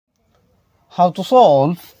How to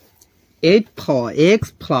solve 8 power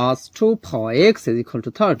x plus 2 power x is equal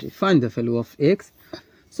to 30. Find the value of x.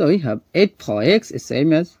 So we have 8 power x is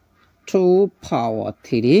same as 2 power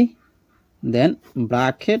 3, then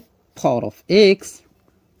bracket power of x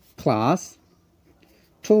plus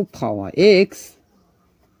 2 power x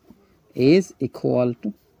is equal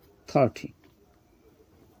to 30.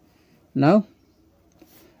 Now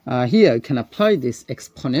here you can apply this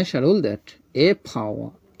exponential rule that a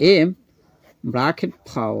power m bracket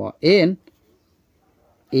power n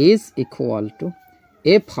is equal to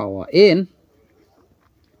a power n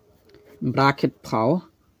bracket power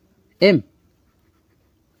m.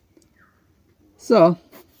 So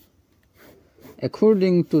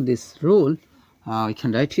according to this rule, we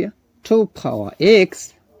can write here 2 power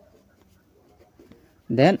x,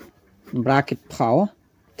 then bracket power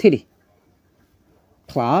 3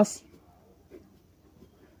 plus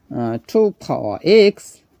 2 power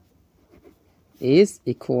x is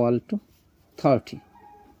equal to 30.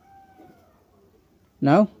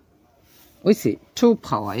 Now we see 2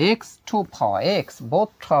 power x, both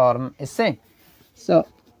term is same. So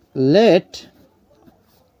let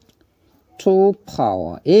 2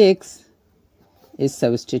 power x is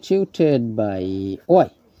substituted by y.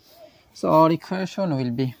 So our equation will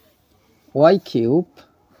be y cube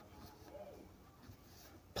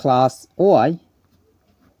plus y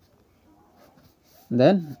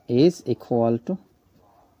then is equal to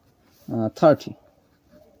 30.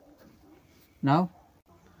 Now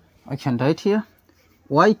I can write here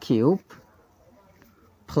y cube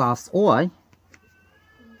plus y,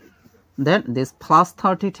 then this plus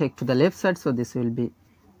 30 take to the left side, so this will be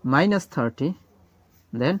minus 30,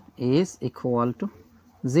 then is equal to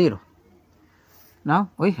 0. Now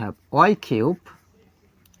we have y cube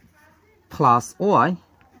plus y,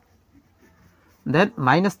 then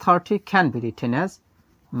minus 30 can be written as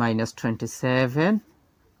minus 27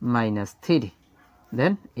 minus 3,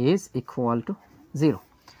 then is equal to 0.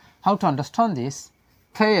 How to understand this?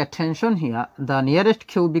 Pay attention here, the nearest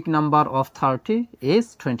cubic number of 30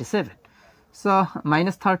 is 27. So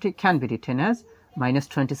minus 30 can be written as minus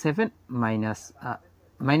 27 minus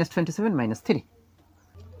 3.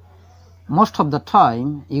 Most of the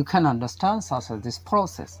time you can understand such as this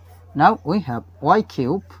process. Now we have y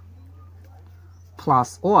cube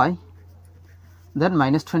plus y, then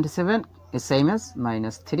minus 27 is same as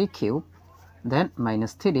minus 3 cube, then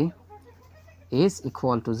minus 3 is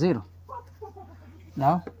equal to 0.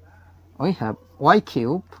 Now we have y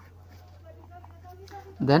cube,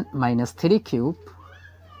 then minus 3 cube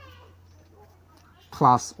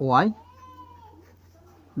plus y,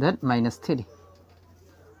 then minus 3,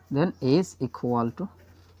 then is equal to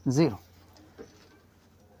 0.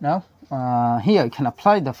 Now here you can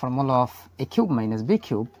apply the formula of a cube minus b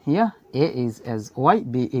cube. Here a is as y,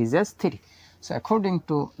 b is as 3. So according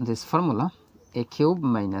to this formula, a cube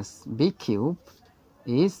minus b cube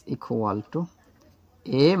is equal to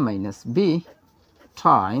a minus b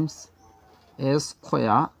times a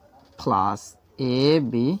square plus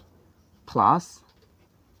ab plus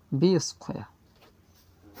b square.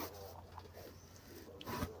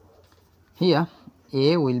 Here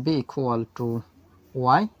a will be equal to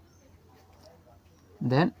y,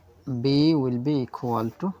 then b will be equal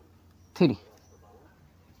to 3.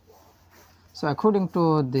 So according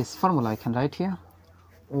to this formula I can write here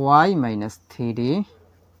y minus 3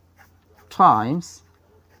 times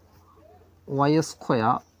y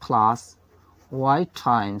square plus y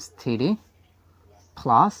times 3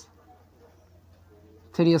 plus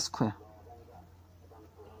 3 square.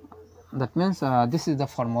 That means this is the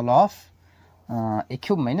formula of a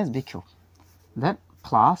cube minus b cube. Then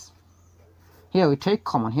plus, here we take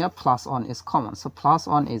common, here plus 1 is common, so plus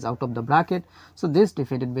 1 is out of the bracket, so this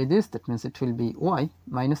divided by this, that means it will be y,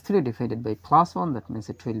 minus 3 divided by plus 1, that means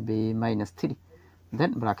it will be minus 3,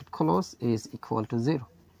 then bracket close is equal to 0.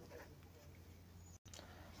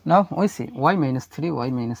 Now we see y minus 3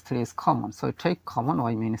 is common, so we take common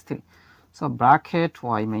y minus 3, so bracket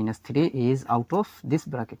y minus 3 is out of this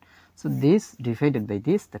bracket, so this divided by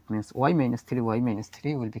this, that means y minus 3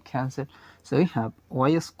 will be cancelled, so we have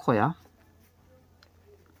y square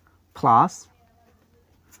plus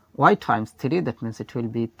y times 3, that means it will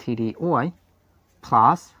be 3y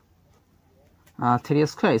plus 3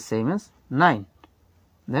 square is same as 9,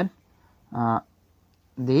 then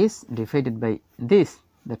this divided by this,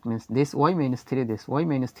 that means this y minus 3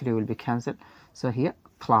 will be cancelled, so here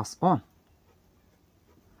plus 1,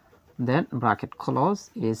 then bracket close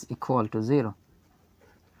is equal to 0.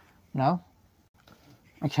 Now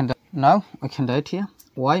I can write here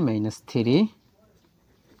y minus 3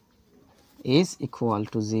 is equal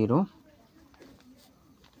to 0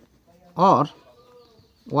 or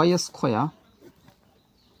y square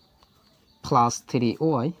plus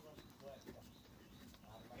 3y,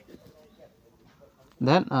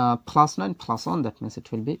 then plus 9 plus 1, that means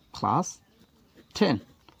it will be plus 10,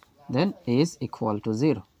 then is equal to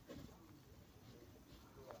 0.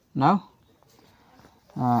 Now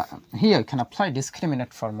here you can apply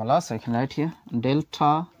discriminant formula, so you can write here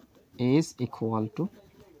delta is equal to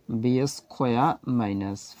b square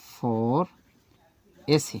minus 4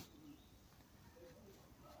 ac.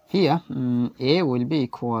 Here a will be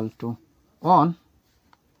equal to 1,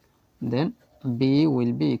 then b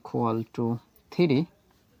will be equal to 3,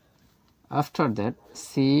 after that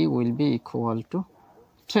c will be equal to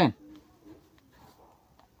 10.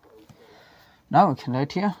 Now we can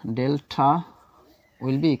write here delta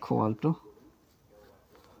will be equal to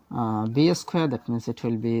b square, that means it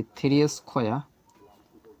will be 3 square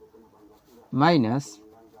minus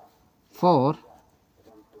 4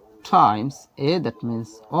 times a, that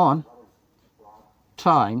means 1,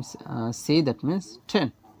 times c, that means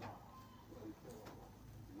 10.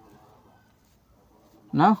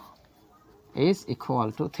 Now is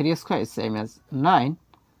equal to 3 square is same as 9,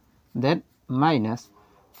 then minus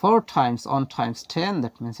 4 times 1 times 10,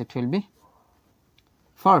 that means it will be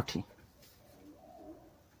 40,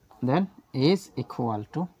 then is equal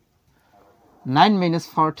to 9 minus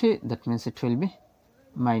 40, that means it will be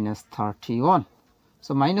minus 31.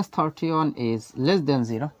 So minus 31 is less than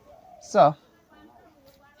 0. So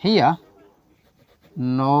here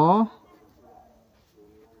no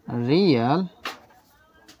real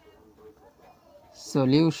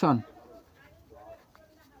solution.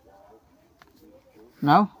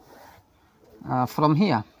 Now from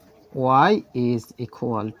here y is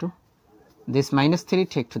equal to this minus 3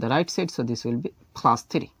 take to the right side, so this will be plus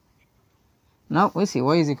 3. Now we see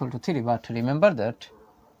y is equal to 3, but remember that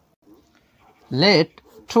let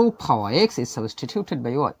 2 power x is substituted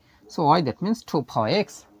by y. So y, that means 2 power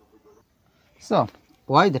x. So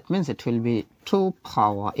y, that means it will be 2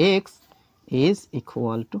 power x is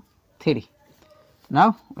equal to 3.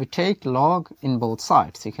 Now we take log in both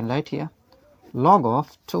sides. You can write here log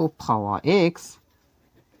of 2 power x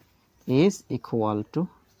is equal to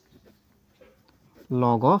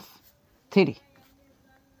log of 3.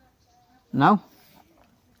 Now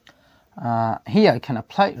here I can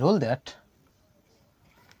apply rule that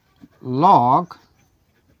log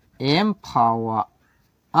m power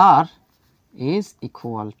r is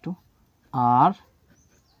equal to r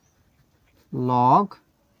log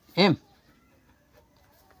m.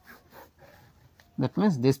 That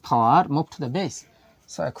means this power move to the base.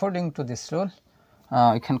 So according to this rule,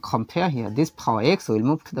 you can compare here. This power x will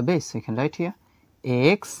move to the base. So you can write here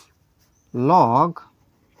x log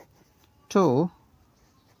 2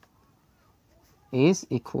 is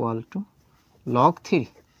equal to log 3.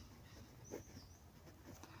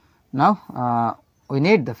 Now we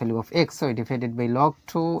need the value of x, so divided by log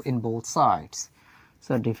 2 in both sides.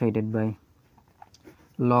 So divided by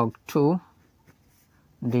log 2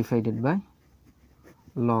 divided by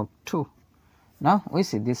log 2. Now we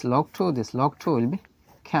see this log 2 will be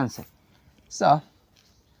cancelled. So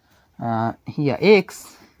here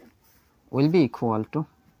x will be equal to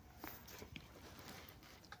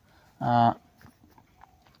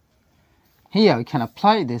here we can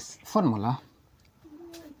apply this formula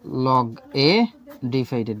log a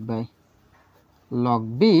divided by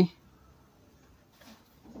log b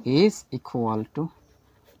is equal to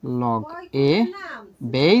log a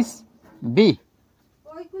base b.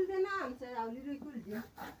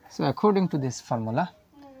 So according to this formula,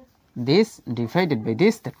 this divided by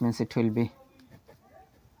this, that means it will be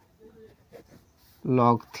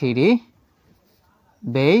log 3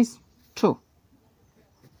 base 2.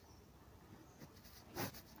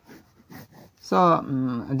 So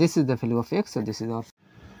this is the value of x. So this is our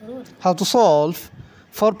how to solve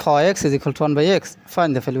 4 power x is equal to 1 by x.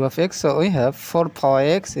 Find the value of x. So we have 4 power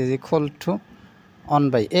x is equal to 1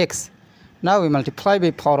 by x. Now we multiply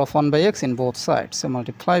by power of 1 by x in both sides. So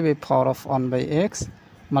multiply by power of 1 by x,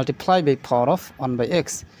 multiply by power of 1 by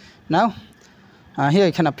x. Now here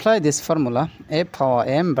you can apply this formula a power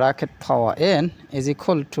m bracket power n is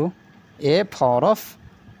equal to a power of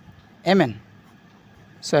mn.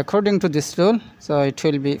 So according to this rule, so it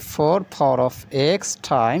will be 4 power of x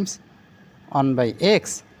times 1 by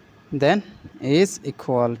x, then is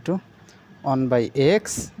equal to 1 by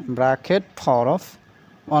x bracket power of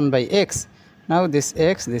 1 by x. Now this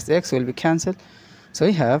x will be cancelled. So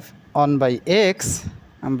we have 1 by x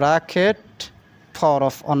and bracket power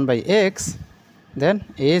of 1 by x, then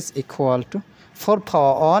is equal to 4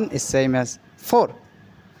 power 1 is same as 4.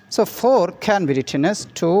 So 4 can be written as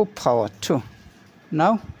 2 power 2.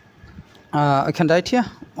 Now I can write here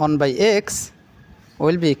 1 by x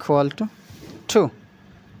will be equal to 2.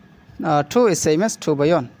 2 is same as 2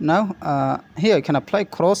 by 1. Now here I can apply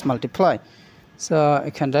cross multiply. So I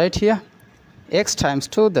can write here x times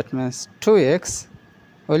 2, that means 2x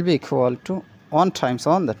will be equal to 1 times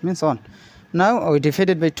 1, that means 1. Now we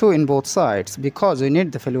divided by 2 in both sides because we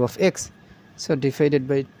need the value of x. So divided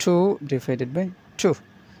by 2 divided by 2.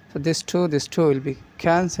 So this 2 will be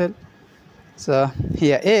cancelled. So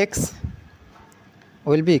here x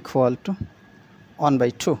will be equal to 1 by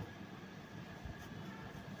 2.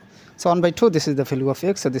 So 1 by 2, this is the value of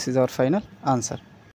x. So this is our final answer.